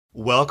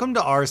Welcome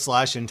to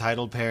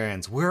r/Entitled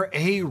Parents, where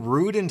a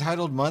rude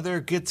entitled mother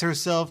gets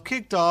herself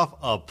kicked off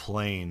a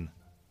plane.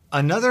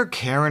 Another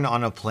Karen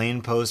on a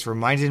plane post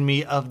reminded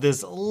me of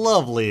this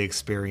lovely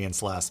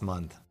experience last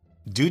month.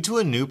 Due to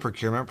a new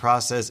procurement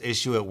process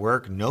issue at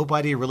work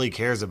nobody really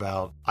cares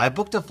about, I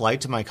booked a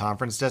flight to my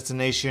conference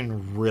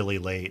destination really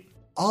late.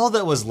 All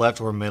that was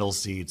left were middle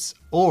seats,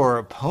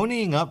 or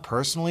ponying up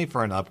personally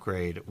for an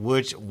upgrade,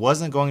 which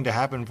wasn't going to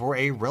happen for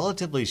a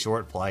relatively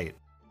short flight.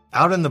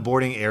 Out in the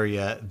boarding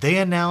area, they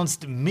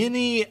announced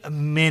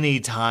many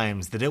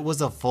times that it was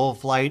a full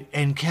flight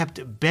and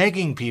kept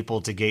begging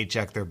people to gate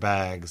check their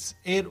bags.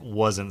 It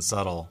wasn't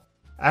subtle.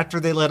 After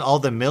they let all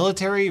the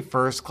military,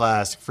 first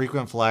class,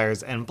 frequent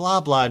flyers, and blah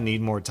blah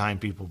need more time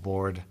people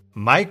board,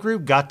 my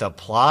group got to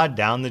plod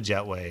down the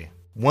jetway.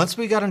 Once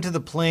we got into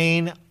the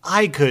plane,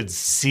 I could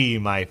see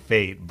my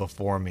fate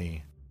before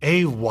me.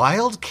 A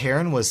wild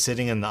Karen was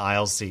sitting in the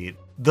aisle seat.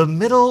 The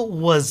middle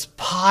was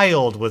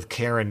piled with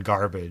Karen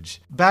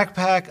garbage.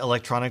 Backpack,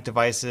 electronic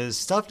devices,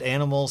 stuffed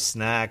animals,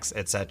 snacks,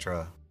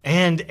 etc.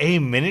 And a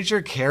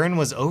miniature Karen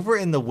was over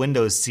in the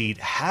window seat,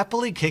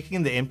 happily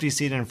kicking the empty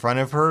seat in front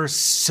of her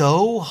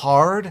so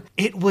hard,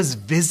 it was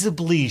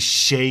visibly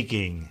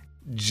shaking.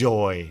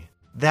 Joy.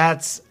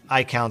 That's,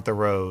 I count the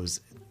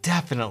rows,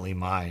 definitely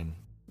mine.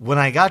 When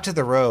I got to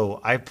the row,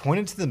 I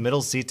pointed to the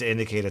middle seat to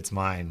indicate it's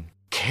mine.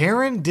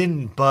 Karen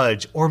didn't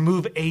budge or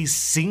move a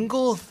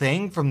single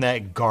thing from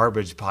that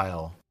garbage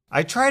pile.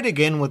 I tried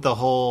again with the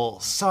whole,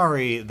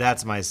 sorry,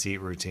 that's my seat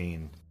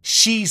routine.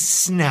 She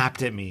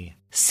snapped at me,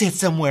 sit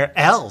somewhere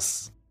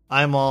else.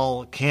 I'm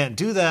all, can't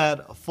do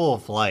that, full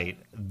flight.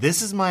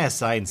 This is my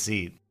assigned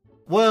seat.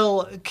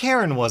 Well,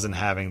 Karen wasn't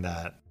having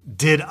that.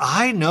 Did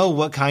I know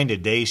what kind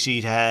of day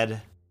she'd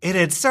had? It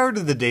had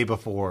started the day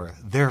before.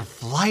 Their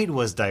flight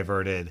was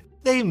diverted.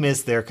 They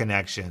missed their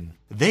connection.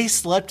 They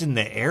slept in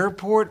the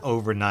airport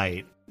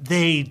overnight.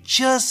 They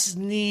just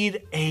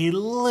need a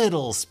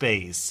little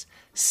space.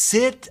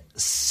 Sit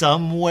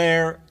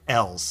somewhere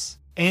else.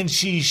 And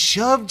she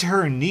shoved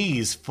her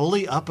knees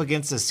fully up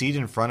against the seat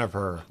in front of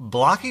her,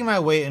 blocking my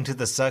way into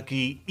the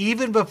sucky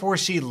even before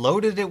she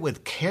loaded it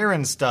with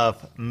Karen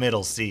stuff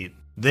middle seat.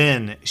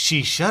 Then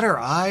she shut her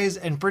eyes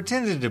and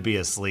pretended to be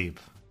asleep.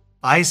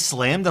 I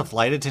slammed the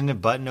flight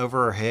attendant button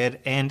over her head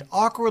and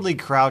awkwardly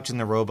crouched in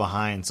the row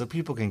behind so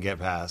people can get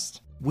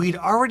past. We'd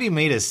already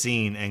made a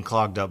scene and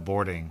clogged up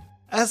boarding.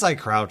 As I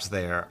crouched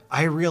there,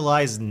 I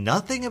realized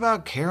nothing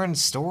about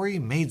Karen's story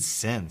made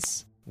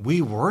sense.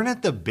 We weren't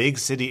at the big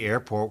city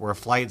airport where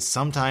flights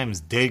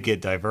sometimes did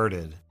get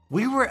diverted.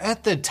 We were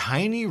at the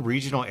tiny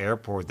regional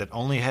airport that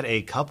only had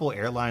a couple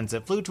airlines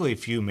that flew to a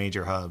few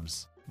major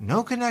hubs.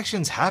 No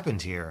connections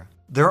happened here.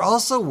 There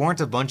also weren't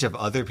a bunch of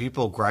other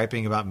people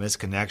griping about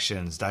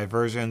misconnections,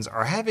 diversions,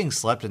 or having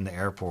slept in the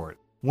airport.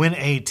 When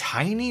a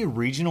tiny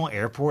regional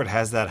airport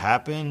has that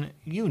happen,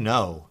 you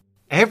know.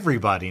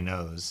 Everybody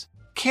knows.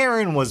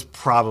 Karen was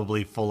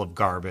probably full of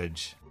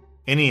garbage.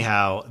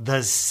 Anyhow,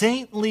 the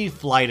saintly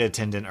flight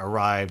attendant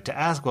arrived to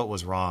ask what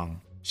was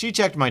wrong. She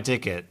checked my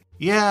ticket.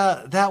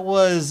 Yeah, that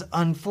was,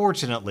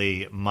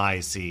 unfortunately,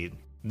 my seat.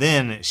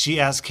 Then she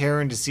asked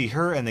Karen to see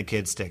her and the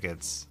kids'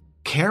 tickets.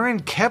 Karen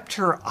kept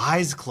her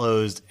eyes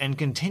closed and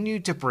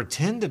continued to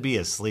pretend to be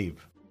asleep.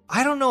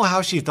 I don't know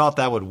how she thought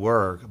that would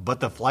work, but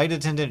the flight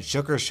attendant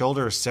shook her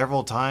shoulders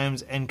several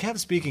times and kept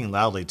speaking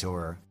loudly to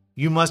her.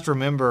 You must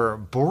remember,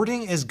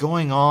 boarding is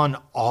going on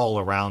all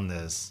around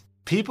this.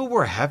 People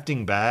were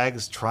hefting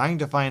bags, trying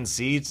to find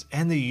seats,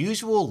 and the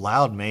usual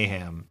loud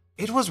mayhem.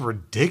 It was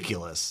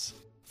ridiculous.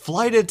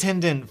 Flight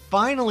attendant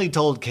finally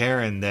told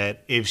Karen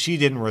that if she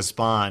didn't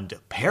respond,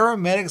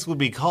 paramedics would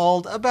be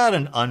called about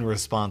an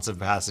unresponsive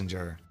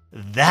passenger.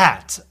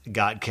 That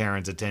got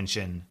Karen's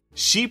attention.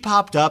 She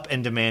popped up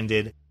and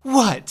demanded,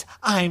 "What?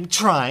 I'm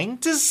trying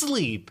to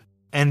sleep."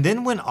 And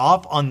then went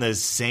off on the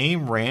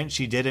same rant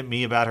she did at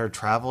me about her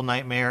travel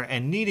nightmare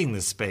and needing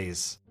the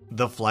space.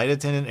 The flight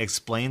attendant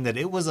explained that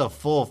it was a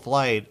full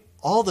flight,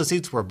 all the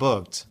seats were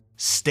booked.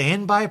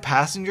 Standby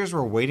passengers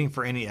were waiting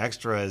for any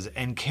extras,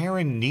 and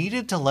Karen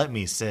needed to let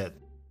me sit.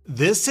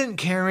 This sent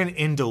Karen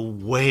into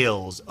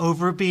wails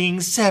over being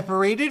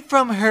separated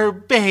from her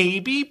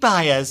baby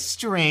by a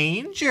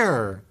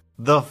stranger.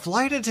 The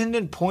flight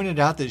attendant pointed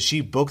out that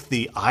she booked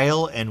the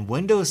aisle and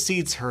window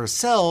seats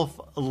herself,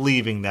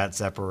 leaving that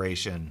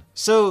separation.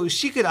 So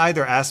she could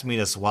either ask me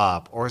to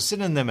swap or sit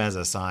in them as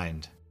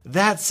assigned.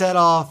 That set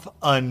off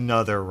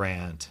another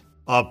rant.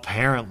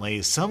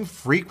 Apparently, some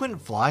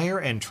frequent flyer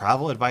and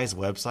travel advice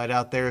website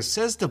out there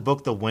says to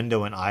book the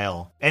window and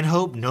aisle and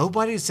hope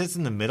nobody sits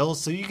in the middle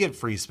so you get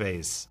free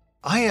space.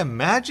 I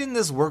imagine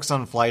this works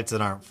on flights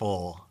that aren't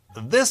full.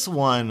 This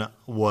one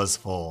was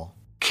full.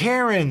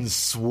 Karen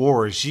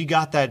swore she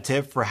got that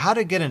tip for how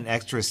to get an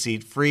extra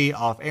seat free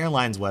off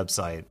airline's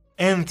website,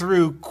 and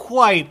threw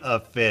quite a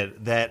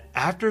fit that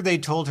after they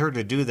told her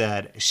to do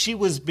that, she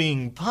was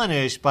being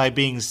punished by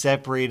being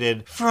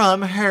separated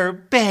from her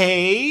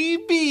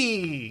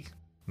baby.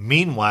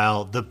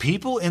 Meanwhile, the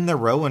people in the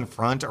row in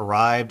front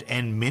arrived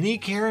and Mini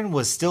Karen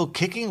was still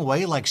kicking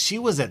away like she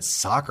was at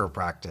soccer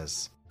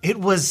practice. It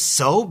was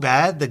so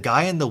bad the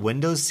guy in the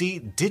window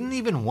seat didn't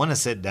even want to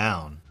sit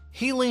down.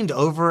 He leaned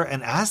over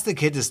and asked the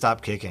kid to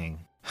stop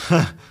kicking.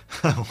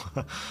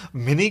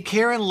 Mini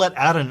Karen let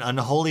out an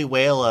unholy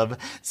wail of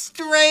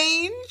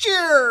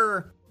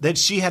 "Stranger!" that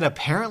she had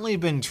apparently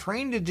been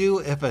trained to do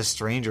if a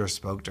stranger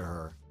spoke to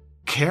her.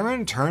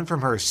 Karen turned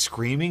from her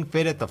screaming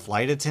fit at the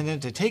flight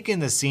attendant to take in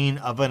the scene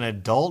of an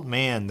adult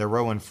man the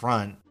row in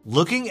front,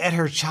 looking at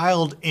her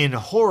child in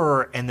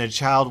horror and the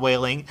child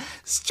wailing,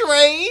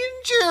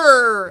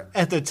 "Stranger!"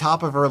 at the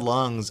top of her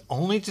lungs,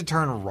 only to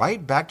turn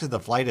right back to the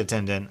flight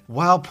attendant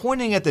while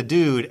pointing at the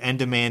dude and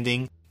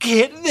demanding,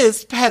 "Get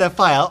this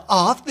pedophile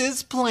off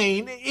this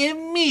plane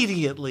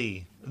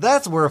immediately!"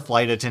 That's where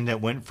flight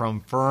attendant went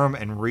from firm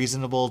and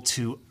reasonable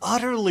to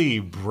utterly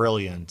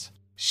brilliant.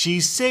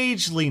 She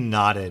sagely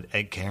nodded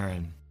at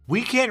Karen.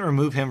 "We can't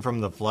remove him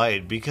from the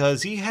flight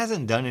because he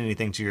hasn't done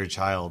anything to your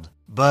child.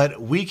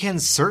 But we can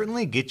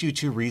certainly get you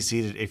two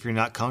reseated if you're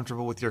not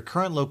comfortable with your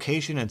current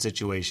location and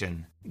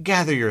situation.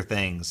 Gather your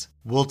things.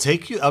 We'll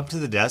take you up to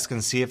the desk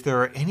and see if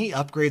there are any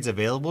upgrades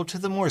available to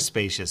the more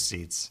spacious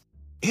seats."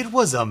 It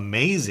was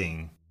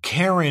amazing.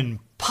 Karen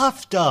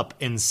puffed up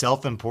in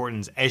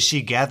self-importance as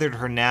she gathered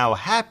her now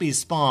happy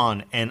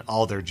spawn and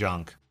all their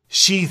junk.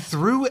 She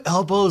threw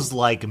elbows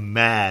like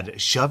mad,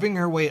 shoving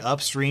her way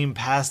upstream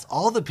past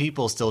all the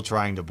people still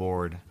trying to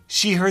board.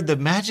 She heard the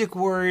magic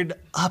word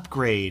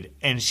upgrade,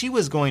 and she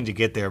was going to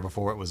get there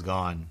before it was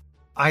gone.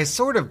 I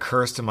sort of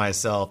cursed to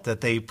myself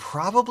that they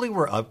probably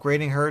were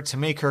upgrading her to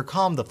make her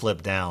calm the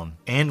flip down,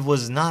 and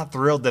was not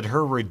thrilled that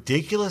her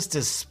ridiculous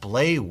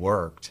display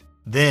worked.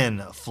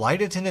 Then,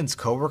 flight attendant's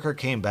coworker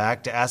came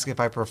back to ask if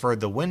I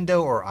preferred the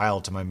window or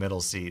aisle to my middle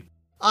seat.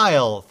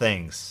 Aisle,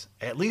 thanks.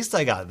 At least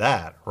I got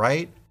that,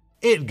 right?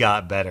 It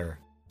got better.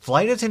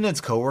 Flight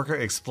attendant's coworker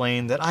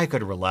explained that I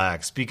could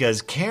relax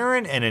because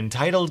Karen and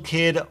entitled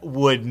kid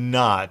would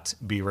not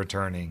be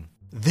returning.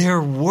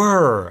 There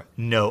were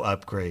no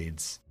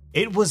upgrades.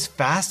 It was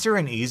faster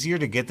and easier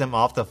to get them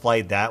off the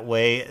flight that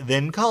way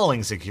than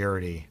calling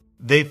security.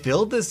 They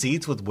filled the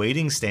seats with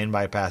waiting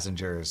standby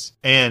passengers,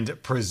 and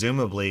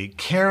presumably,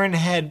 Karen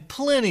had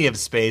plenty of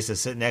space to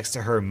sit next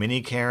to her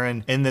mini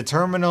Karen in the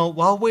terminal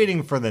while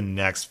waiting for the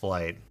next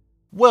flight.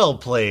 Well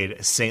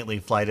played, saintly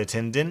flight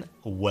attendant.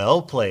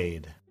 Well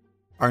played.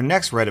 Our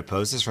next Reddit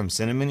post is from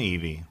Cinnamon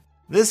Evie.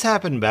 This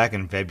happened back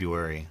in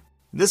February.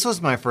 This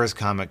was my first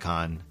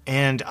Comic-Con,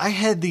 and I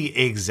had the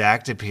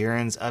exact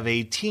appearance of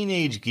a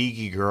teenage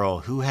geeky girl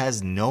who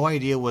has no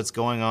idea what's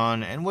going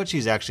on and what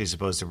she's actually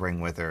supposed to bring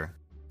with her.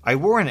 I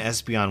wore an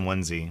Espeon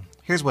onesie.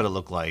 Here's what it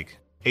looked like.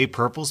 A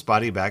purple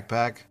spotty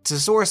backpack to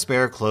store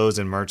spare clothes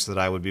and merch that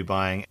I would be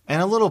buying,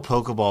 and a little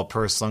Pokeball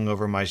purse slung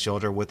over my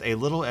shoulder with a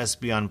little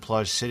Espeon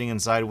plush sitting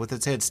inside with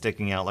its head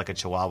sticking out like a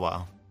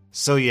chihuahua.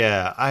 So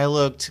yeah, I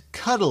looked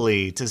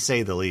cuddly to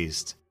say the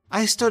least.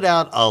 I stood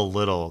out a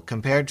little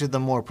compared to the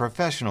more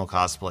professional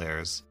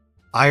cosplayers.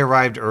 I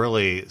arrived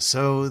early,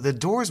 so the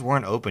doors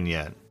weren't open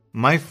yet.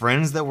 My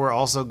friends that were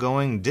also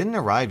going didn't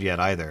arrive yet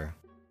either.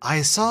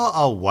 I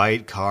saw a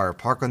white car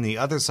park on the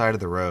other side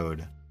of the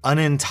road. An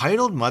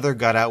entitled mother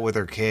got out with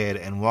her kid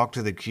and walked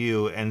to the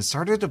queue and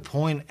started to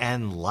point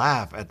and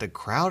laugh at the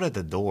crowd at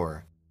the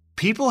door.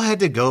 People had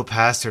to go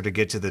past her to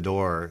get to the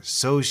door,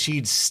 so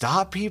she'd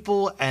stop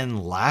people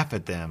and laugh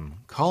at them,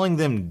 calling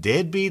them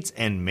deadbeats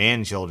and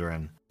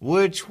man-children,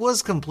 which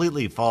was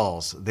completely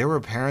false. There were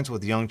parents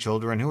with young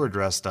children who were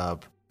dressed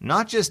up,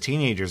 not just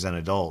teenagers and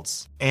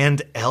adults,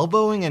 and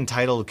elbowing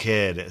entitled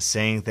kid,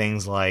 saying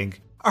things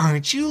like,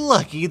 "Aren't you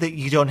lucky that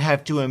you don't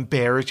have to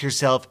embarrass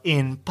yourself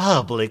in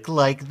public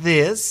like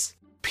this?"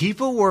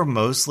 People were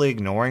mostly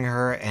ignoring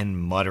her and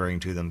muttering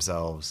to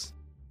themselves.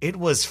 It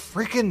was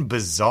frickin'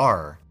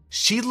 bizarre.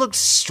 She looked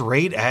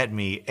straight at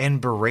me and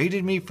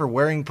berated me for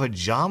wearing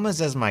pajamas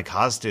as my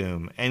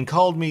costume and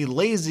called me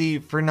lazy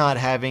for not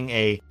having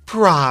a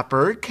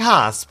proper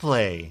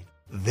cosplay.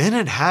 Then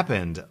it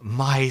happened.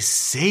 My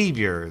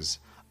saviors.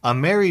 A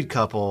married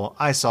couple,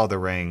 I saw the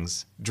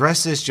rings.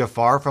 Dressed as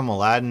Jafar from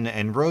Aladdin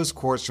and Rose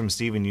Quartz from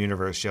Steven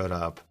Universe showed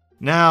up.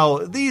 Now,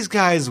 these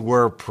guys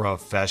were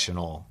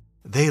professional.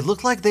 They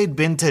looked like they'd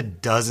been to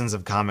dozens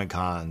of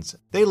Comic-Cons.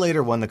 They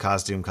later won the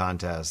costume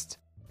contest.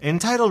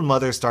 Entitled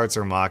mother starts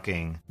her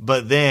mocking,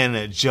 but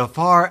then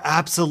Jafar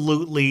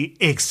absolutely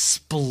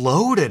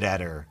exploded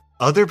at her.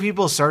 Other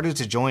people started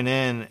to join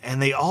in,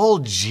 and they all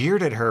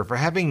jeered at her for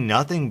having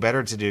nothing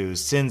better to do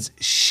since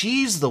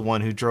she's the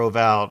one who drove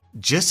out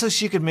just so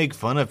she could make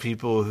fun of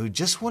people who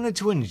just wanted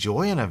to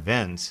enjoy an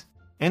event.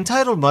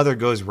 Entitled mother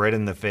goes red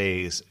in the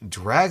face,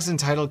 drags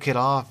entitled kid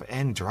off,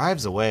 and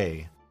drives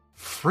away.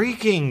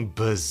 Freaking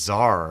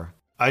bizarre.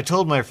 I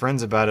told my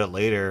friends about it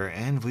later,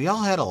 and we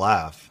all had a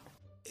laugh.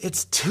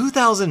 It's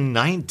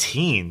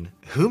 2019.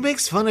 Who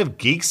makes fun of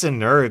geeks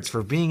and nerds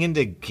for being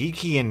into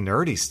geeky and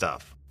nerdy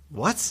stuff?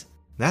 What?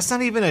 That's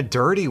not even a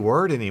dirty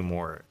word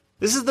anymore.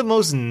 This is the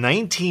most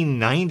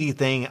 1990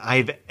 thing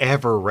I've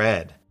ever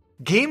read.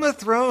 Game of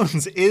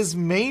Thrones is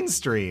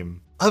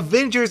mainstream.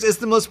 Avengers is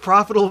the most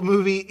profitable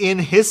movie in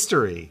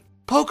history.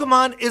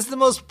 Pokemon is the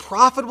most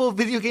profitable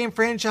video game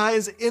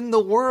franchise in the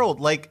world.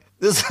 Like,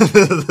 this,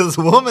 this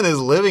woman is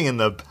living in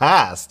the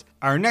past.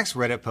 Our next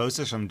Reddit post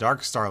is from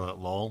Dark Starlet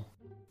lol.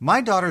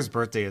 My daughter's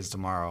birthday is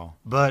tomorrow,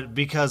 but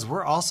because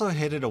we're also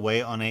headed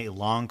away on a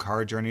long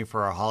car journey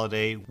for our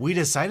holiday, we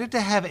decided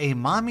to have a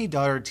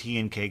mommy-daughter tea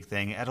and cake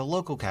thing at a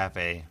local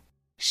cafe.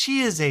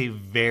 She is a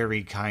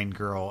very kind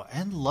girl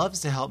and loves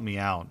to help me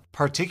out,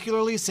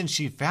 particularly since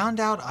she found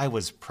out I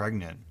was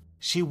pregnant.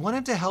 She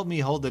wanted to help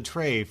me hold the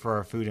tray for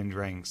our food and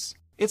drinks.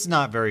 It's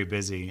not very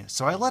busy,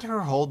 so I let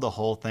her hold the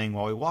whole thing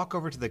while we walk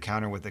over to the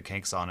counter with the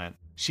cakes on it.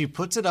 She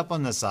puts it up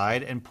on the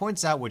side and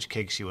points out which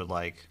cake she would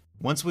like.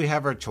 Once we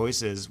have our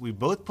choices, we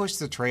both push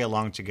the tray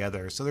along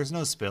together so there's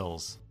no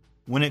spills.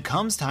 When it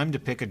comes time to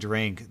pick a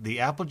drink, the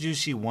apple juice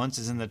she wants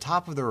is in the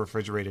top of the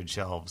refrigerated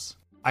shelves.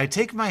 I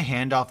take my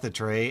hand off the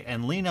tray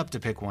and lean up to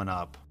pick one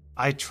up.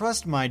 I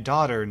trust my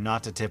daughter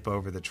not to tip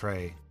over the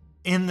tray.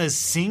 In the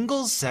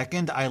single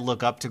second I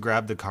look up to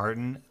grab the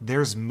carton,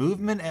 there's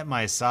movement at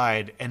my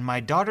side and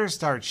my daughter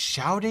starts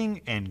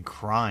shouting and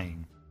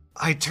crying.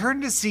 I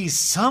turn to see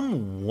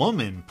some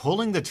woman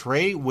pulling the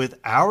tray with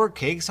our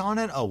cakes on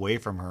it away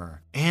from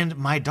her, and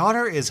my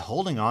daughter is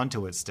holding on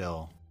to it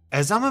still.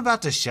 As I'm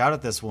about to shout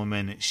at this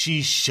woman,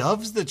 she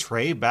shoves the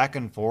tray back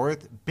and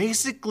forth,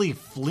 basically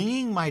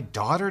flinging my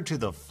daughter to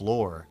the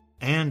floor.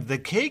 And the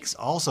cakes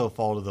also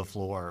fall to the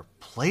floor,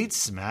 plates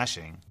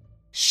smashing.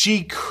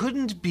 She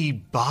couldn't be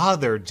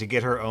bothered to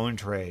get her own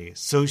tray,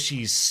 so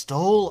she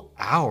stole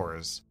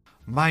ours.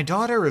 My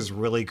daughter is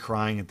really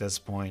crying at this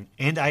point,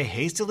 and I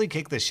hastily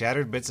kick the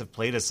shattered bits of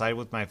plate aside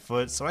with my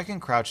foot so I can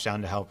crouch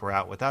down to help her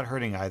out without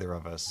hurting either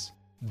of us.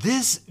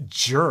 This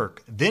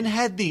jerk then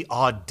had the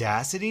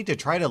audacity to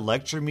try to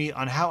lecture me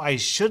on how I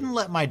shouldn't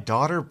let my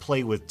daughter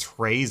play with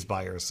trays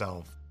by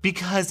herself,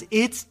 because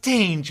it's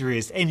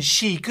dangerous and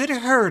she could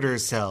hurt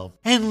herself.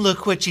 And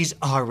look what she's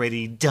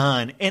already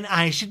done, and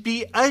I should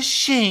be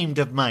ashamed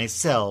of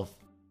myself.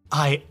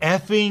 I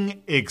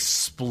effing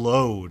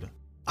explode.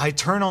 I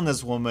turn on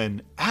this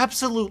woman,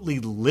 absolutely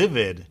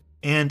livid,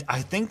 and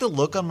I think the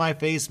look on my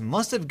face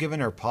must have given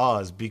her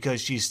pause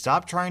because she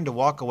stopped trying to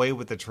walk away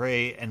with the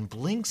tray and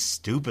blinked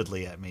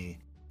stupidly at me.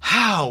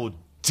 How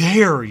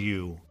dare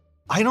you?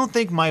 I don't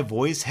think my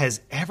voice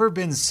has ever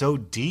been so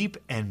deep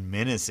and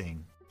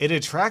menacing. It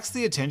attracts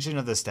the attention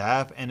of the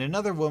staff and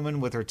another woman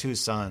with her two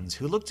sons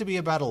who look to be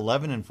about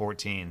 11 and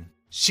 14.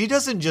 She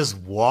doesn't just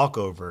walk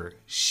over,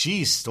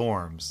 she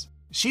storms.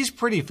 She's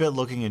pretty fit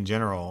looking in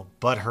general,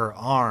 but her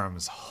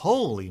arms,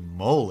 holy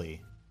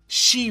moly.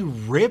 She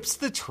rips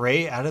the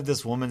tray out of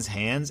this woman's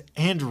hands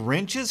and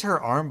wrenches her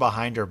arm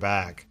behind her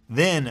back,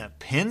 then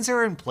pins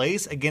her in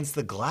place against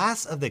the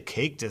glass of the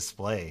cake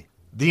display.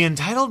 The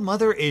entitled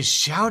mother is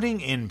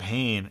shouting in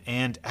pain,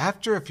 and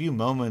after a few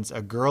moments,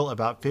 a girl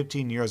about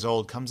 15 years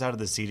old comes out of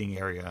the seating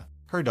area,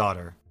 her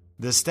daughter.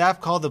 The staff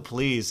call the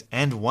police,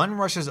 and one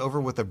rushes over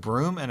with a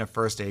broom and a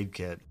first aid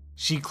kit.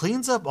 She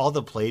cleans up all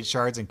the plate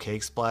shards and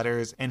cake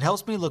splatters and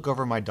helps me look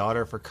over my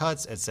daughter for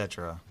cuts,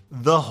 etc.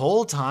 The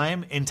whole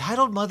time,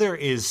 entitled mother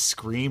is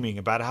screaming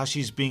about how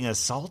she's being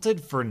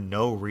assaulted for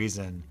no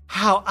reason.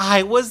 How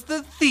I was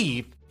the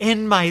thief,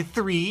 and my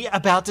 3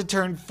 about to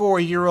turn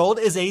 4-year-old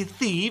is a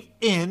thief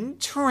in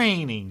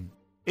training.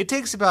 It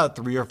takes about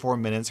 3 or 4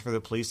 minutes for the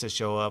police to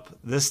show up.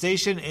 The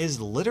station is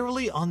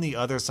literally on the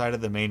other side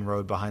of the main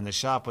road behind the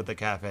shop with the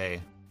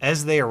cafe.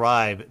 As they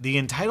arrive, the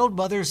entitled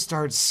mother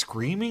starts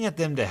screaming at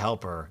them to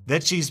help her,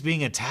 that she's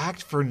being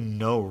attacked for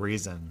no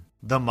reason.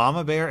 The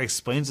mama bear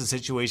explains the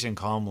situation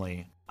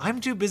calmly. I'm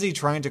too busy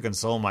trying to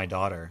console my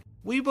daughter.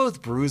 We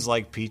both bruise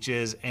like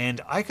peaches, and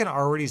I can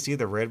already see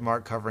the red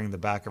mark covering the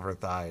back of her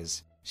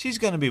thighs. She's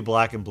gonna be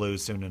black and blue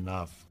soon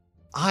enough.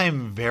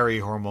 I'm very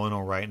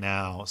hormonal right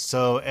now,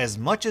 so as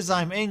much as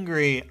I'm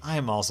angry,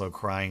 I'm also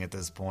crying at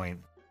this point.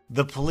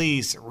 The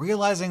police,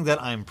 realizing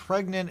that I'm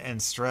pregnant and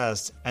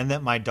stressed and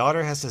that my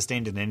daughter has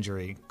sustained an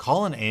injury,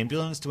 call an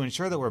ambulance to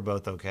ensure that we're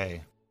both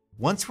okay.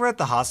 Once we're at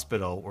the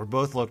hospital, we're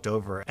both looked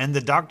over and the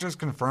doctors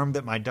confirm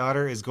that my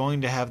daughter is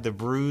going to have the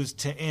bruise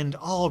to end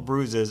all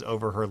bruises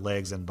over her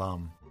legs and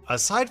bum.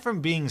 Aside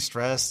from being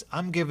stressed,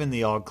 I'm given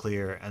the all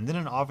clear and then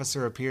an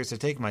officer appears to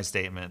take my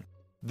statement.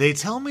 They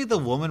tell me the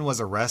woman was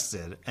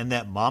arrested and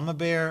that Mama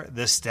Bear,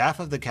 the staff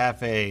of the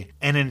cafe,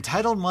 and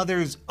entitled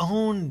mother's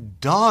own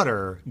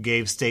daughter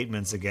gave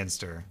statements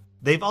against her.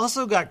 They've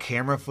also got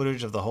camera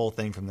footage of the whole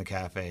thing from the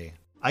cafe.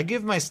 I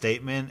give my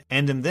statement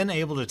and am then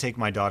able to take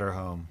my daughter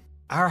home.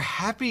 Our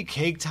happy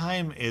cake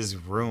time is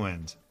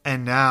ruined.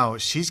 And now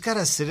she's got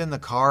to sit in the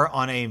car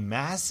on a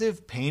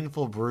massive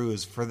painful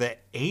bruise for the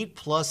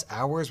 8+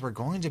 hours we're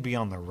going to be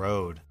on the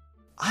road.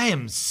 I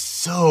am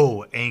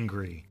so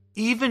angry.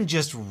 Even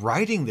just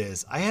writing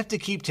this, I have to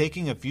keep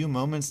taking a few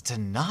moments to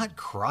not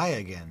cry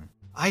again.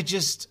 I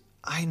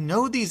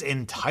know these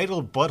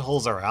entitled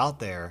buttholes are out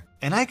there,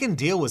 and I can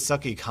deal with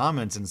sucky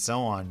comments and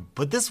so on,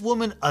 but this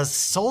woman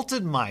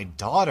assaulted my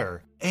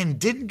daughter and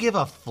didn't give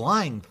a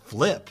flying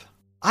flip.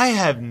 I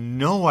have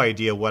no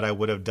idea what I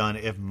would have done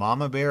if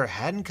Mama Bear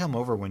hadn't come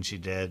over when she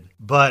did,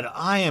 but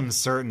I am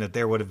certain that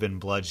there would have been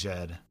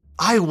bloodshed.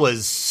 I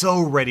was so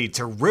ready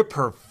to rip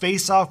her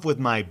face off with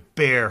my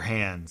bare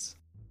hands.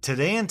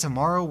 Today and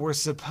tomorrow were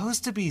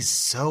supposed to be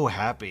so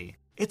happy.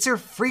 It's her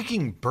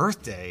freaking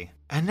birthday,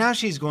 and now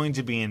she's going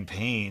to be in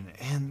pain,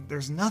 and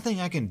there's nothing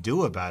I can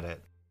do about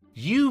it.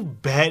 You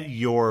bet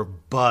your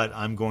butt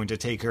I'm going to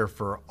take her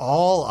for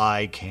all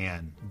I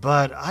can,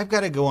 but I've got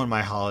to go on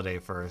my holiday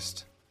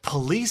first.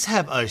 Police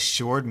have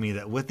assured me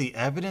that with the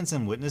evidence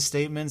and witness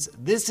statements,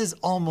 this is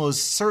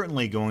almost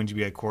certainly going to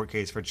be a court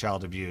case for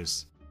child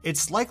abuse.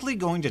 It's likely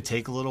going to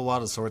take a little while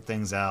to sort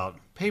things out.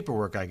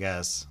 Paperwork, I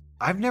guess.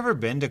 I've never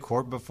been to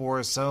court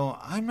before, so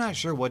I'm not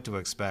sure what to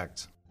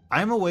expect.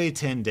 I'm away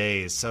 10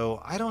 days,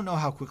 so I don't know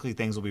how quickly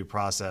things will be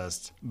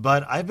processed,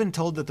 but I've been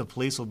told that the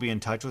police will be in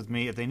touch with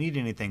me if they need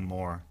anything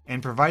more,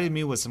 and provided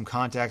me with some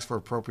contacts for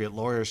appropriate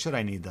lawyers should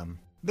I need them.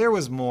 There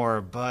was more,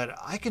 but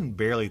I can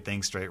barely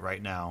think straight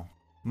right now.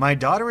 My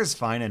daughter is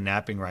fine and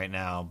napping right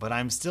now, but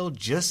I'm still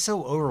just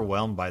so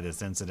overwhelmed by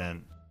this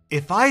incident.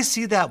 If I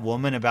see that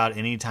woman about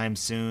anytime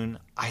soon,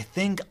 I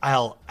think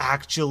I'll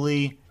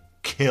actually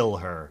kill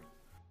her.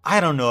 I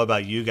don't know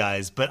about you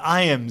guys, but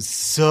I am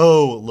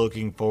so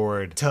looking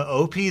forward to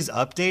OP's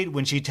update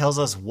when she tells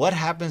us what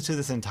happens to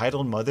this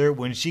entitled mother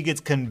when she gets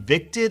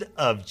convicted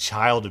of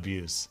child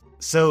abuse.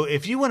 So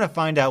if you want to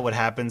find out what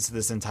happens to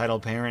this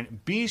entitled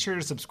parent, be sure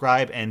to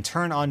subscribe and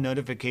turn on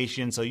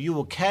notifications so you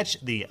will catch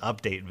the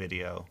update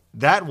video.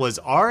 That was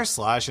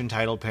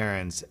r/entitled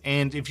parents,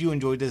 and if you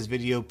enjoyed this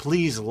video,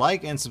 please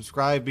like and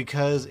subscribe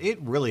because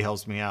it really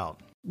helps me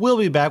out. We'll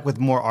be back with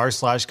more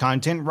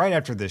r/content right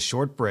after this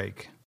short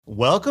break.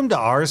 Welcome to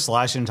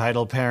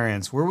r/entitled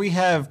parents, where we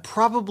have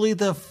probably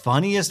the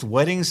funniest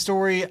wedding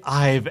story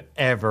I've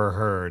ever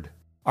heard.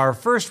 Our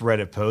first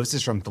Reddit post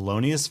is from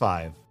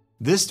Thelonious5.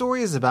 This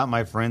story is about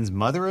my friend's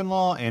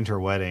mother-in-law and her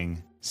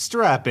wedding.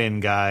 Strap in,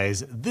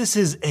 guys. This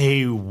is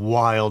a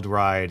wild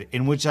ride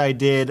in which I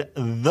did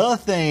the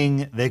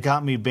thing that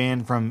got me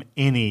banned from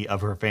any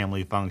of her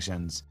family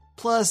functions,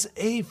 plus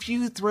a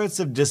few threats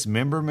of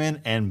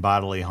dismemberment and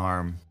bodily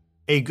harm.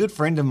 A good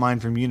friend of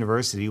mine from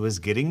university was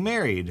getting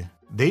married.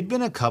 They'd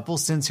been a couple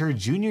since her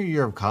junior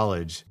year of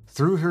college,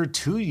 through her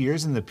 2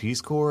 years in the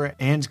Peace Corps,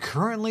 and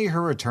currently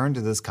her return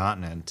to this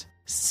continent.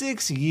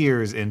 6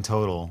 years in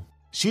total.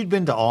 She'd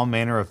been to all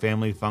manner of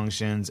family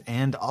functions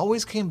and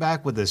always came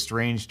back with a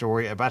strange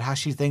story about how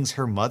she thinks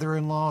her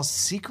mother-in-law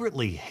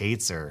secretly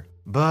hates her.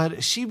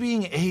 But she,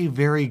 being a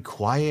very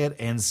quiet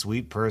and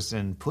sweet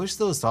person, pushed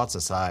those thoughts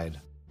aside.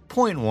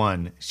 Point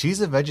 1.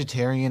 She's a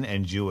vegetarian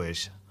and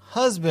Jewish.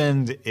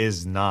 Husband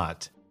is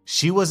not.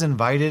 She was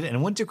invited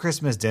and went to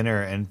Christmas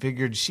dinner and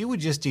figured she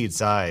would just eat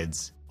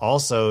sides.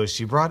 Also,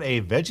 she brought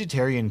a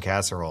vegetarian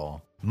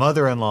casserole.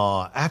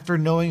 Mother-in-law, after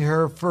knowing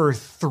her for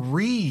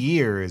 3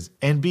 years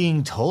and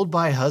being told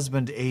by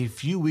husband a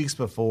few weeks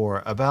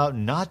before about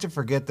not to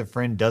forget the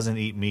friend doesn't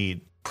eat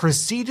meat,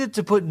 proceeded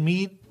to put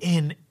meat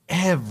in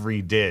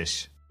every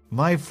dish.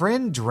 My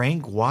friend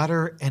drank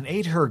water and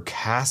ate her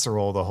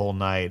casserole the whole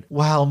night,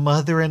 while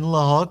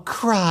mother-in-law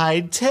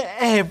cried to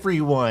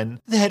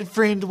everyone that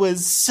friend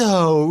was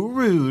so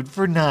rude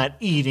for not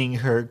eating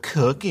her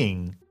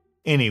cooking.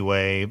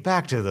 Anyway,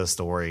 back to the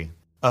story.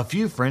 A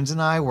few friends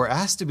and I were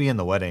asked to be in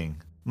the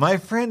wedding. My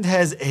friend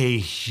has a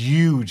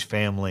huge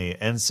family,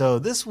 and so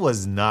this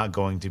was not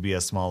going to be a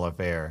small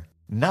affair.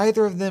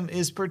 Neither of them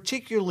is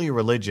particularly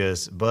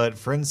religious, but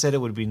friends said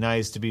it would be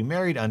nice to be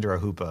married under a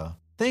huppah.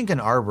 Think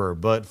an arbor,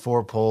 but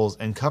 4 poles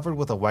and covered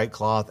with a white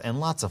cloth and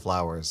lots of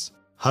flowers.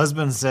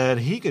 Husband said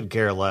he could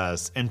care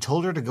less and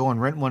told her to go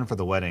and rent one for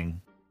the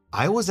wedding.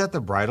 I was at the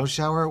bridal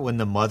shower when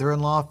the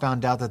mother-in-law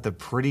found out that the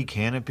pretty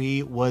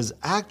canopy was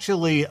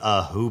actually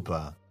a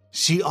huppah.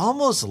 She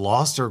almost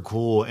lost her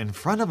cool in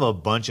front of a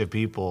bunch of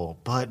people,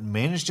 but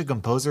managed to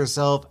compose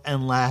herself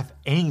and laugh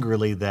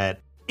angrily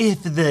that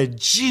if the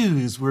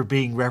Jews were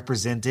being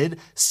represented,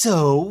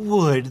 so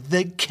would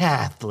the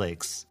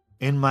Catholics.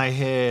 In my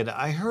head,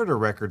 I heard a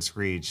record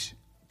screech.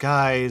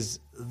 Guys,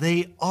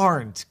 they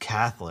aren't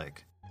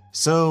Catholic.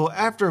 So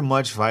after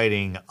much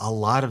fighting, a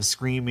lot of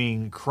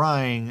screaming,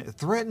 crying,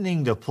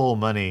 threatening to pull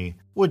money,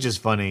 which is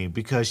funny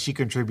because she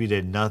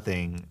contributed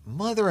nothing,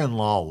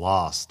 mother-in-law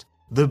lost.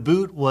 The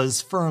boot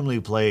was firmly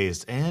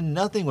placed and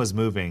nothing was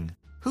moving.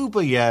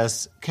 Huppah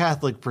yes,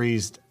 Catholic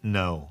priest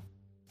no.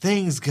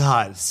 Things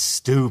got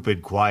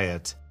stupid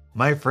quiet.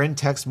 My friend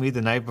texted me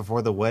the night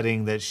before the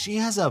wedding that she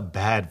has a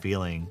bad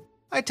feeling.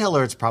 I tell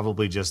her it's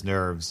probably just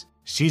nerves.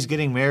 She's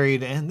getting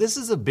married and this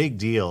is a big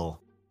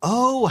deal.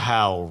 Oh,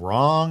 how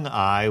wrong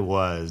I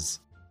was.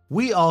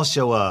 We all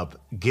show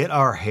up, get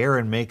our hair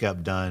and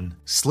makeup done,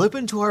 slip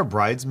into our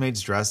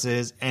bridesmaids'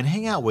 dresses, and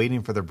hang out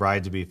waiting for the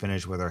bride to be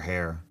finished with her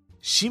hair.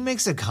 She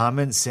makes a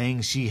comment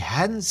saying she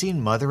hadn't seen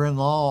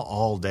mother-in-law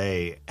all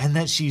day and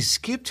that she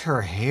skipped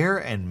her hair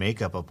and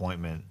makeup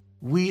appointment.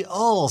 We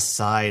all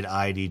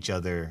side-eyed each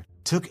other,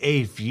 took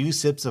a few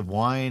sips of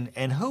wine,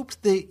 and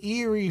hoped the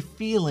eerie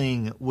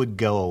feeling would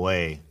go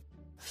away.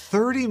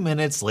 30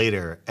 minutes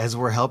later, as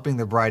we're helping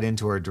the bride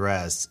into her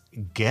dress,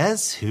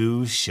 guess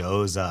who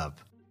shows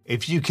up?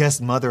 If you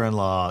guessed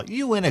mother-in-law,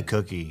 you win a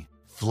cookie.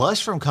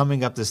 Flush from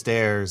coming up the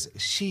stairs,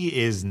 she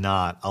is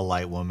not a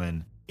light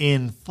woman.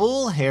 In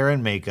full hair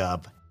and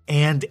makeup,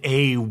 and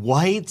a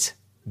white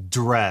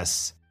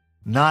dress.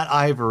 Not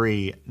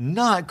ivory,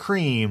 not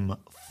cream,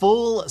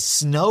 full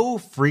snow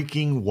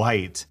freaking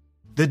white.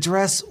 The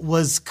dress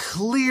was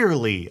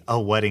clearly a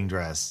wedding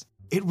dress.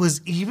 It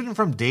was even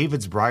from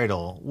David's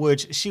bridal,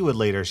 which she would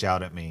later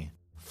shout at me.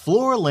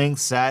 Floor-length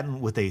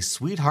satin with a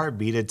sweetheart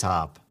beaded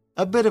top,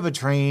 a bit of a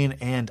train,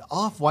 and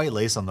off-white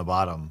lace on the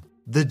bottom.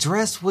 The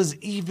dress was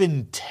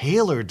even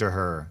tailored to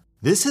her.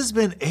 This has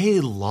been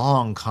a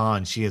long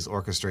con she has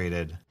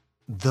orchestrated.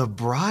 The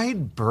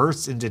bride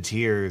burst into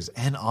tears,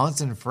 and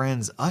aunts and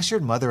friends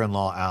ushered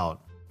mother-in-law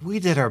out. We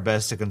did our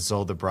best to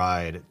console the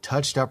bride,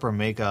 touched up her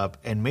makeup,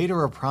 and made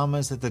her a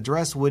promise that the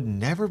dress would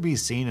never be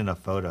seen in a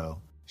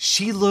photo.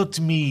 She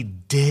looked me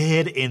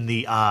dead in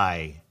the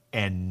eye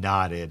and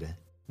nodded.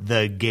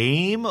 The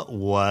game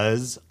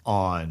was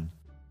on.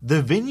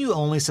 The venue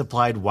only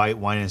supplied white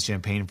wine and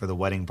champagne for the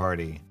wedding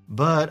party,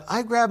 but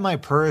I grabbed my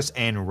purse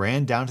and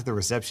ran down to the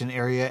reception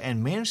area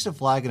and managed to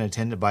flag an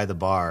attendant by the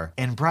bar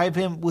and bribe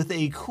him with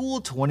a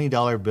cool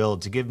 $20 bill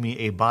to give me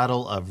a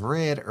bottle of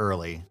red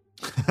early.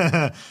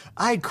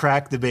 I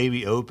cracked the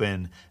baby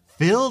open,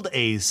 filled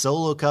a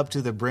solo cup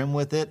to the brim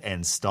with it,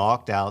 and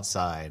stalked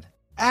outside.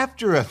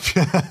 After a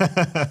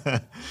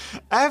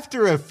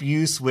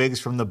few swigs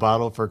from the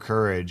bottle for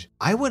courage,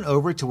 I went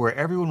over to where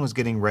everyone was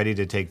getting ready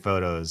to take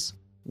photos.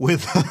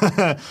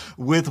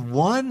 With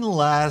one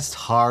last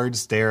hard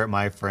stare at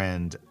my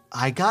friend,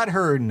 I got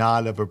her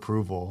nod of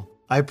approval.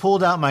 I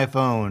pulled out my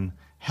phone,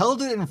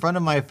 held it in front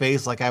of my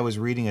face like I was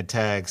reading a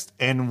text,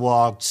 and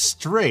walked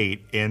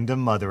straight into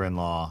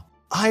mother-in-law.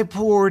 I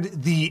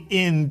poured the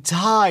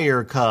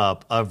entire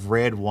cup of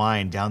red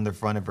wine down the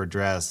front of her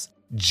dress,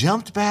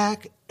 jumped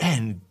back,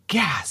 and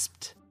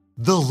gasped.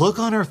 The look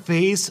on her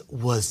face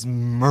was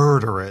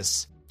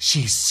murderous.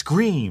 She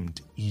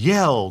screamed,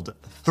 yelled,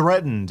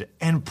 threatened,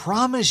 and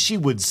promised she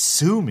would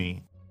sue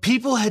me.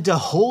 People had to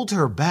hold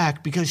her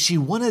back because she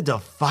wanted to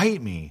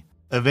fight me.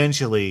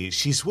 Eventually,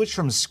 she switched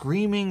from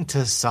screaming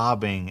to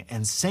sobbing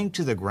and sank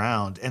to the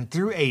ground and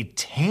threw a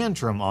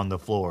tantrum on the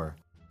floor.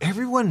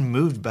 Everyone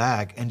moved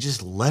back and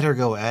just let her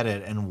go at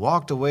it and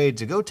walked away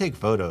to go take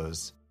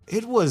photos.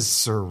 It was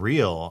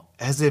surreal,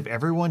 as if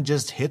everyone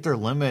just hit their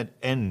limit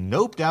and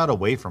noped out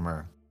away from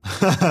her.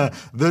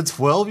 The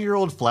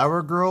 12-year-old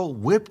flower girl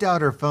whipped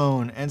out her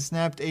phone and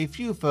snapped a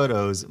few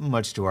photos,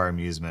 much to our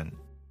amusement.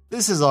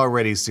 This is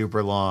already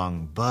super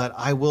long, but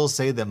I will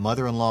say that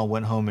mother-in-law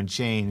went home and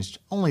changed,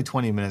 only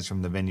 20 minutes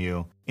from the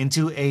venue,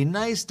 into a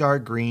nice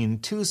dark green,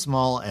 too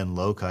small and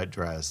low-cut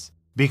dress.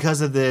 Because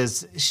of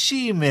this,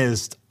 she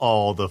missed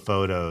all the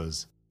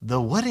photos.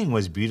 The wedding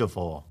was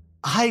beautiful.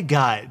 I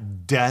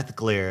got death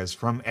glares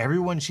from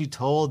everyone she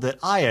told that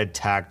I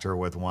attacked her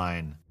with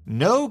wine.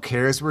 No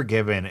cares were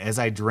given as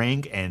I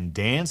drank and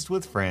danced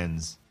with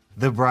friends.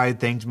 The bride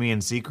thanked me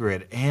in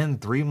secret and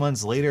 3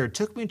 months later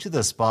took me to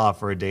the spa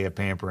for a day of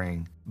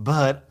pampering.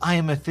 But I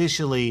am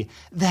officially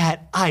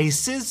that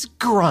ISIS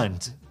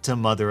grunt to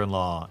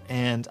mother-in-law,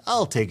 and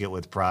I'll take it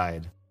with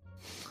pride.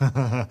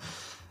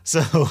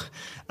 So,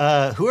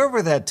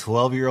 whoever that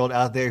 12-year-old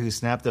out there who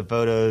snapped the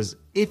photos,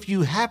 if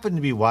you happen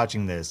to be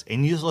watching this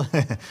and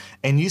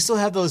you still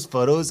have those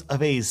photos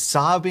of a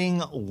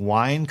sobbing,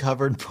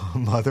 wine-covered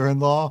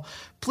mother-in-law,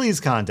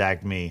 please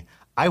contact me.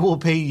 I will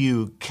pay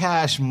you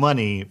cash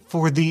money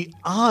for the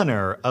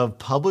honor of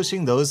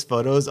publishing those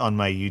photos on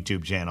my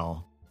YouTube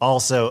channel.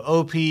 Also,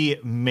 OP,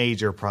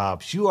 major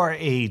props. You are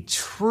a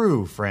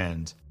true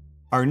friend.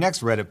 Our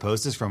next Reddit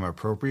post is from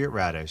Appropriate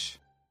Radish.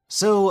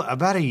 So,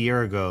 about a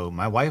year ago,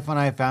 my wife and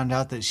I found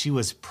out that she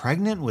was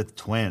pregnant with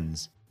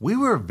twins. We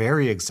were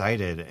very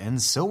excited, and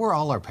so were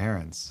all our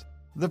parents.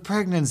 The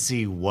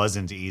pregnancy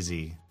wasn't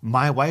easy.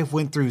 My wife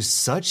went through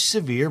such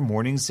severe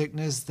morning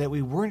sickness that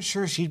we weren't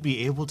sure she'd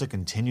be able to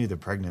continue the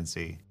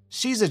pregnancy.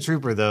 She's a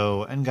trooper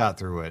though, and got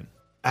through it.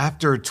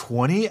 After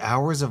 20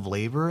 hours of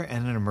labor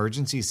and an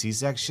emergency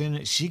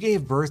C-section, she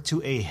gave birth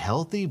to a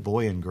healthy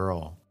boy and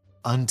girl.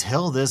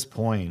 Until this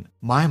point,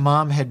 my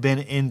mom had been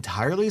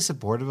entirely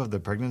supportive of the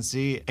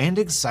pregnancy and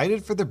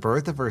excited for the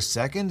birth of her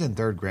second and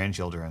third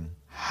grandchildren.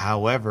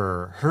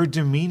 However, her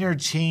demeanor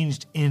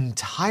changed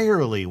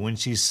entirely when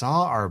she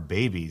saw our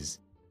babies.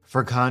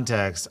 For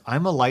context,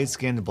 I'm a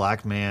light-skinned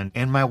black man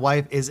and my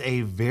wife is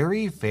a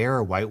very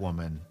fair white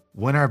woman.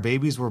 When our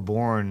babies were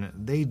born,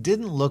 they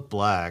didn't look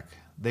black.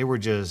 They were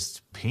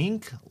just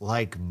pink,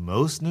 like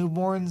most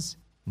newborns.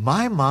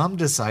 My mom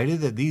decided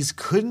that these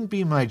couldn't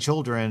be my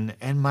children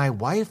and my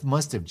wife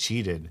must have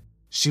cheated.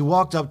 She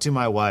walked up to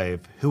my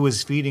wife, who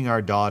was feeding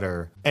our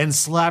daughter, and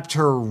slapped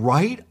her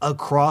right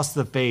across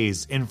the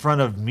face in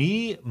front of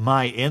me,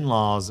 my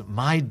in-laws,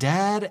 my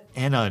dad,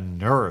 and a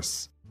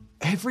nurse.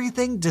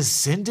 Everything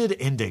descended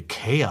into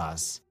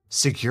chaos.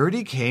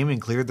 Security came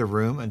and cleared the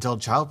room until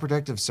Child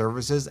Protective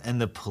Services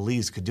and the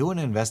police could do an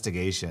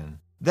investigation.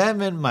 That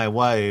meant my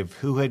wife,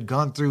 who had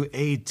gone through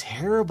a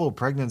terrible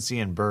pregnancy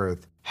and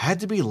birth, had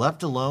to be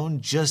left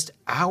alone just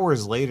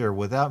hours later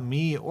without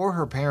me or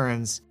her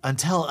parents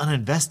until an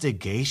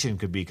investigation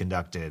could be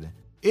conducted.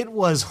 It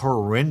was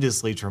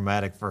horrendously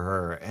traumatic for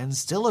her and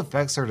still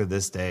affects her to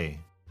this day.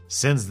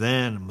 Since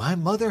then, my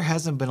mother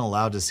hasn't been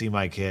allowed to see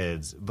my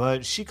kids,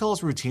 but she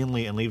calls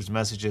routinely and leaves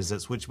messages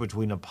that switch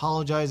between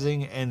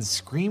apologizing and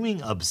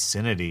screaming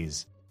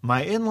obscenities.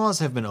 My in-laws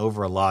have been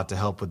over a lot to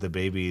help with the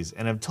babies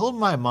and have told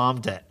my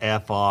mom to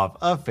F off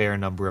a fair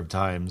number of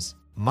times.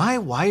 My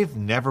wife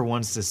never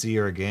wants to see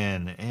her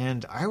again,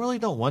 and I really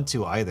don't want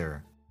to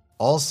either.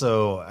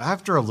 Also,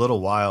 after a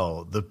little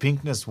while, the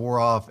pinkness wore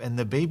off and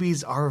the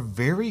babies are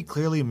very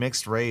clearly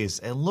mixed race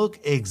and look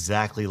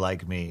exactly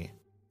like me.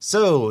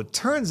 So,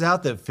 turns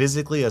out that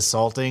physically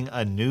assaulting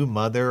a new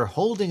mother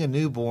holding a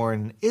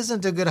newborn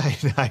isn't a good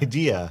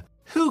idea.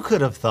 Who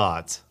could have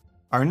thought?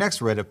 Our next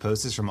Reddit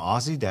post is from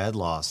Aussie Dad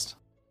Lost.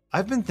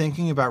 I've been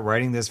thinking about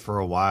writing this for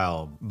a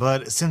while,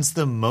 but since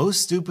the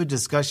most stupid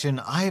discussion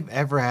I've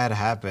ever had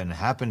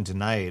happened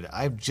tonight,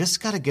 I've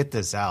just got to get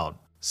this out.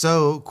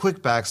 So,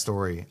 quick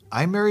backstory.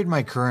 I married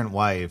my current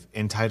wife,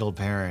 entitled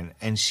parent,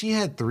 and she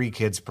had 3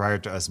 kids prior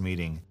to us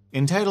meeting.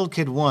 Entitled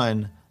kid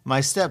 1,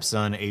 my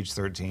stepson, age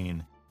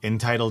 13.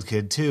 Entitled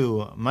kid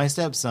 2, my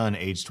stepson,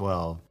 age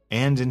 12.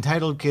 And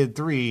entitled kid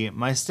 3,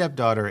 my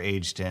stepdaughter,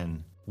 age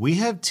 10. We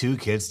have 2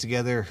 kids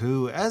together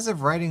who, as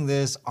of writing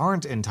this,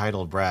 aren't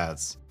entitled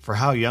brats. For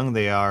how young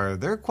they are,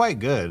 they're quite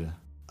good.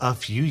 A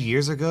few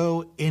years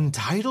ago,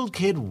 entitled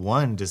kid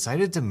 1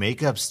 decided to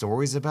make up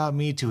stories about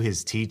me to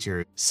his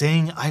teacher,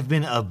 saying I've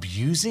been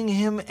abusing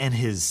him and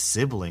his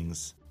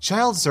siblings.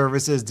 Child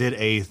Services did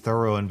a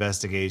thorough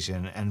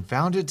investigation and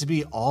found it to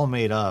be all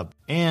made up,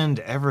 and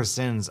ever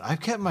since,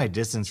 I've kept my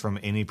distance from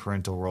any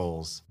parental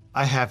roles.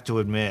 I have to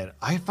admit,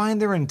 I find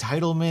their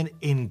entitlement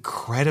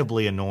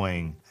incredibly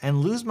annoying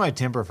and lose my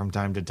temper from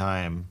time to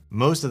time.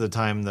 Most of the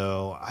time,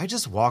 though, I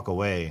just walk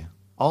away.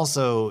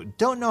 Also,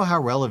 don't know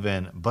how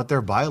relevant, but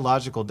their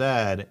biological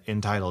dad,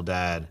 entitled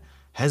dad,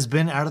 has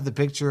been out of the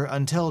picture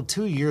until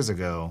 2 years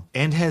ago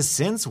and has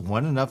since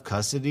won enough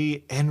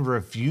custody and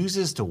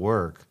refuses to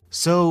work.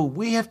 So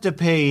we have to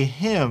pay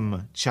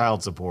him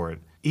child support,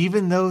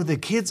 even though the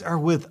kids are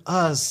with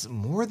us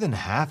more than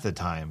half the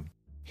time.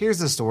 Here's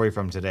the story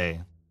from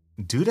today.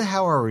 Due to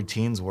how our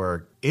routines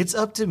work, it's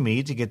up to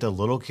me to get the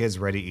little kids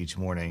ready each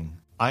morning.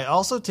 I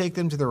also take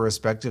them to their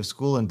respective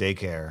school and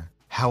daycare.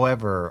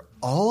 However,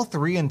 all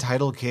 3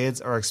 entitled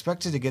kids are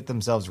expected to get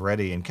themselves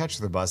ready and catch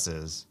their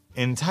buses.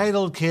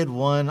 Entitled kid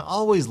 1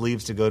 always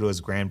leaves to go to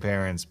his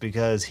grandparents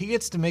because he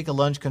gets to make a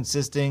lunch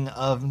consisting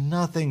of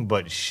nothing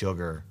but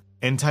sugar.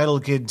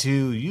 Entitled kid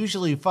 2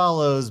 usually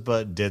follows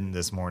but didn't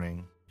this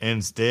morning.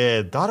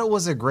 Instead, thought it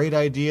was a great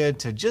idea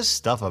to just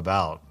stuff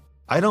about.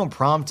 I don't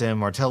prompt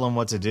him or tell him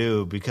what to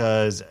do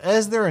because,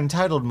 as their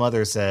entitled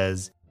mother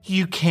says,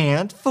 you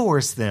can't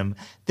force them.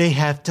 They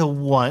have to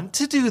want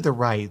to do the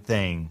right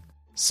thing.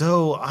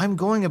 So I'm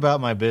going about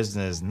my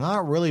business,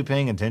 not really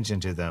paying attention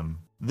to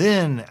them.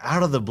 Then,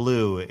 out of the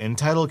blue,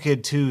 entitled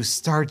kid 2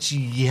 starts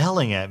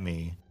yelling at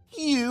me.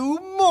 You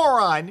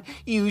moron!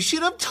 You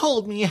should have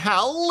told me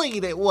how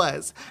late it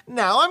was.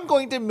 Now I'm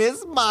going to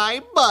miss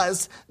my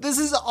bus. This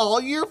is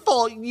all your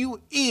fault, you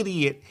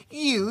idiot.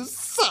 You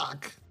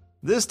suck.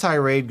 This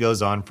tirade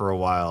goes on for a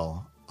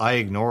while. I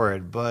ignore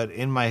it, but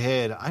in my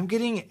head, I'm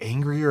getting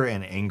angrier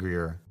and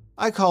angrier.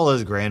 I call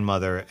his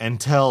grandmother and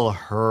tell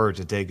her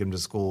to take him to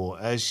school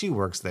as she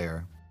works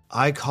there.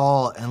 I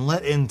call and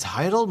let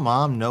entitled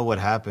mom know what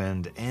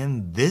happened,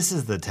 and this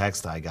is the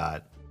text I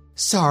got.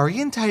 Sorry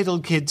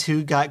entitled kid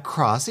 2 got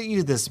cross at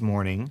you this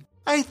morning.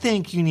 I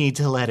think you need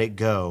to let it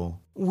go.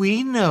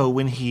 We know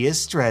when he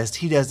is stressed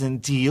he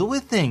doesn't deal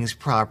with things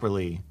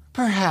properly.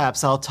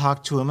 Perhaps I'll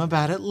talk to him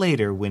about it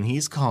later when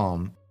he's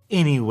calm.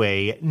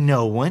 Anyway,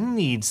 no one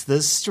needs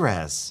the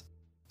stress.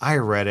 I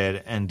read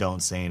it and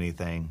don't say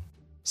anything.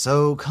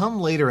 So come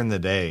later in the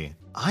day,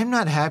 I'm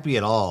not happy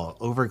at all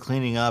over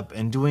cleaning up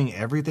and doing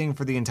everything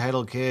for the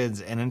entitled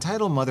kids, and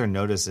entitled mother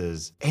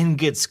notices and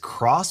gets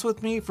cross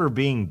with me for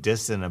being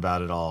distant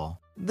about it all.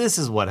 This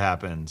is what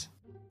happened.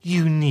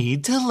 You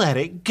need to let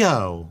it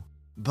go.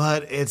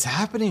 But it's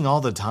happening all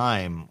the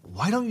time.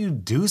 Why don't you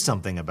do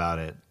something about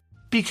it?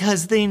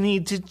 Because they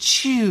need to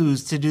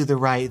choose to do the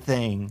right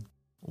thing.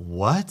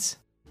 What?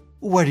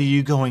 What are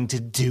you going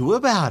to do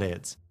about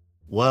it?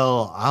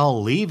 Well,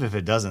 I'll leave if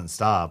it doesn't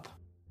stop.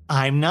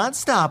 I'm not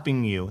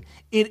stopping you.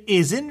 It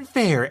isn't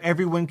fair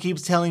everyone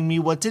keeps telling me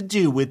what to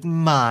do with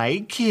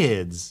my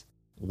kids.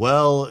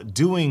 Well,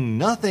 doing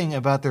nothing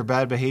about their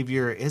bad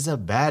behavior is a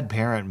bad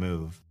parent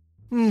move.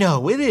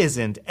 No, it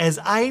isn't, as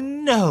I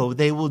know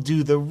they will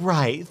do the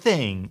right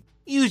thing.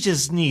 You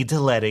just need to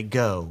let it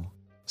go.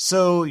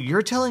 So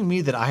you're telling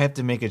me that I have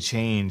to make a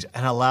change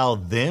and allow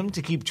them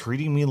to keep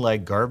treating me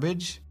like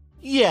garbage?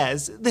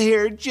 Yes,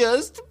 they're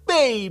just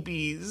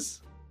babies.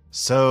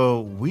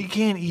 So we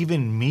can't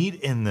even meet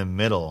in the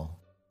middle.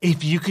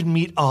 If you could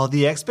meet all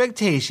the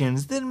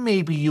expectations, then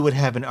maybe you would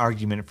have an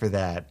argument for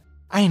that.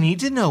 I need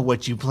to know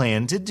what you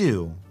plan to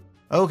do.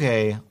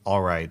 Okay,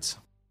 all right.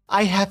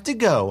 I have to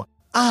go.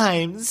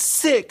 I'm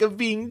sick of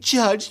being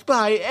judged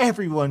by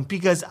everyone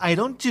because I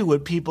don't do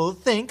what people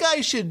think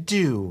I should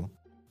do.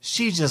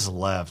 She just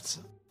left.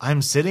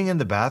 I'm sitting in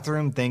the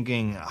bathroom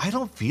thinking, I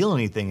don't feel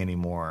anything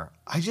anymore.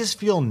 I just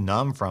feel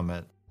numb from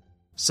it.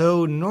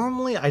 So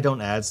normally I don't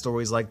add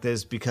stories like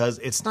this because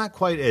it's not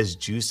quite as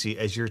juicy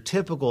as your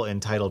typical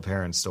entitled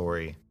parent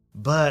story.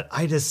 But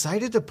I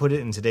decided to put it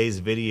in today's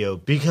video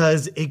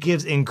because it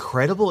gives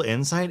incredible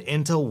insight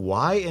into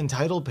why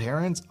entitled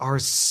parents are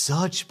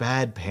such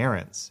bad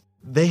parents.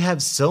 They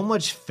have so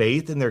much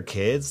faith in their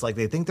kids, like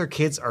they think their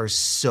kids are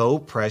so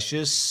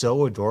precious,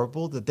 so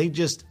adorable, that they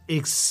just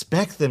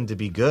expect them to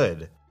be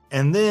good.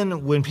 And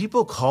then when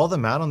people call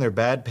them out on their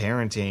bad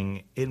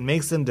parenting, it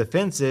makes them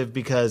defensive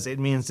because it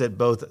means that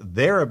both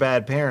they're a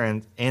bad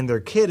parent and their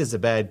kid is a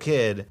bad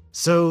kid.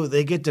 So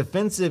they get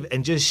defensive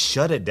and just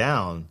shut it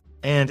down.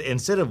 And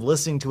instead of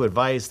listening to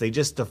advice, they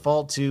just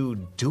default to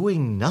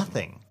doing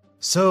nothing.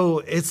 So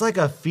it's like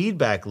a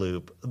feedback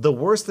loop. The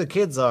worse the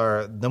kids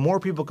are, the more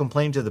people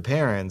complain to the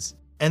parents.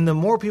 And the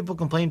more people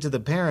complain to the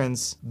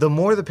parents, the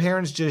more the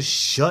parents just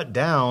shut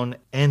down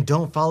and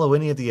don't follow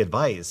any of the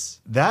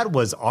advice. That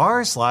was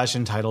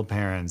r/entitled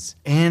parents.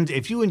 And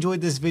if you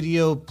enjoyed this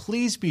video,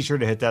 please be sure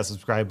to hit that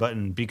subscribe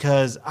button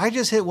because I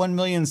just hit 1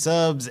 million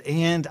subs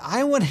and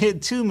I want to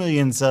hit 2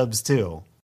 million subs too.